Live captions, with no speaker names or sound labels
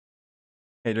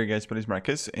Hey there guys, my name is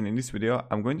Marcus, and in this video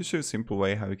I'm going to show you a simple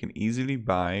way how you can easily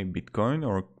buy Bitcoin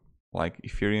or like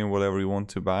Ethereum, whatever you want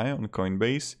to buy on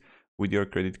Coinbase with your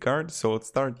credit card. So let's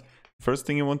start. First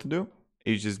thing you want to do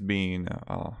is just be in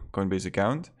a Coinbase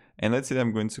account, and let's say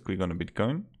I'm going to click on a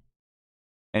Bitcoin,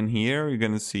 and here you're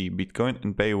going to see Bitcoin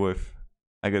and pay with.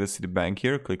 I gotta see the bank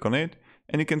here, click on it,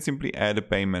 and you can simply add a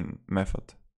payment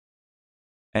method.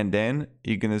 And then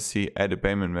you're gonna see add a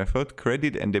payment method,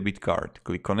 credit and debit card,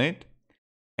 click on it.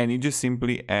 And you just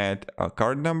simply add a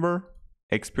card number,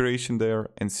 expiration there,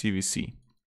 and CVC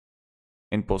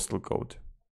and postal code.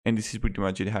 And this is pretty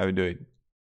much it how you do it.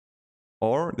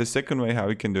 Or the second way how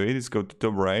you can do it is go to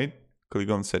top right, click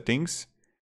on settings.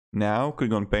 Now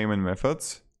click on payment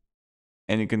methods,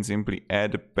 and you can simply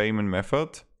add a payment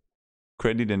method,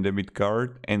 credit and debit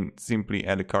card, and simply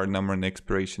add a card number and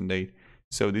expiration date.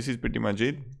 So this is pretty much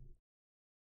it.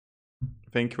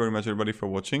 Thank you very much everybody for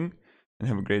watching, and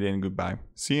have a great day and goodbye.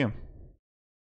 See ya.